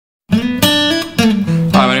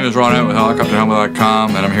name is Ron with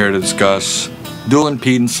helicopterhelmet.com, and I'm here to discuss dual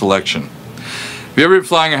impedance selection. Have you ever been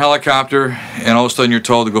flying a helicopter and all of a sudden you're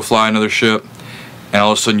told to go fly another ship, and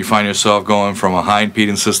all of a sudden you find yourself going from a high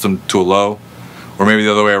impedance system to a low, or maybe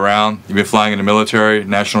the other way around? You've been flying in the military,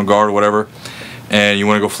 National Guard or whatever, and you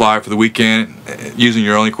want to go fly for the weekend using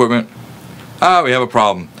your own equipment? We have a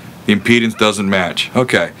problem. The impedance doesn't match.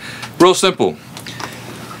 Okay, real simple.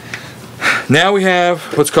 Now we have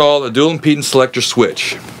what's called a dual impedance selector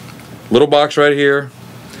switch. Little box right here.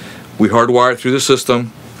 We hardwire it through the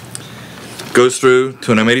system. Goes through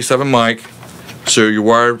to an M87 mic, so you're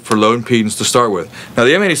wired for low impedance to start with. Now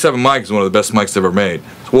the M87 mic is one of the best mics they've ever made.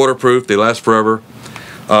 It's waterproof, they last forever.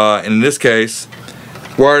 And in this case,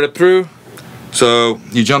 wired it through, so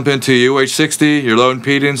you jump into your UH60, your low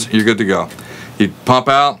impedance, you're good to go. You pump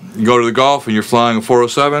out, you go to the Gulf and you're flying a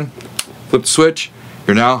 407, flip the switch,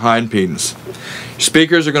 you're now high impedance. Your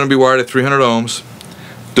speakers are going to be wired at 300 ohms.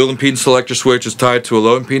 Dual impedance selector switch is tied to a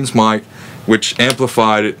low impedance mic, which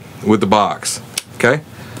amplified it with the box. Okay?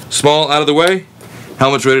 Small out of the way,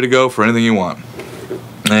 helmet's ready to go for anything you want.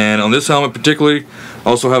 And on this helmet particularly,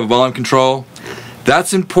 also have a volume control.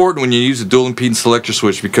 That's important when you use a dual impedance selector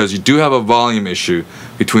switch, because you do have a volume issue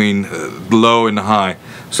between the low and the high.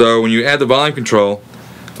 So when you add the volume control,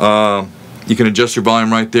 you can adjust your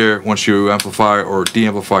volume right there once you amplify or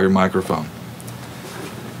de-amplify your microphone.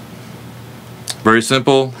 Very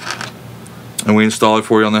simple, and we install it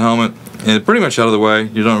for you on the helmet, and it's pretty much out of the way.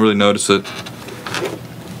 You don't really notice it.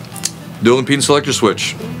 Dual impedance selector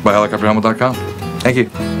switch by helicopterhelmet.com. Thank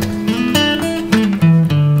you.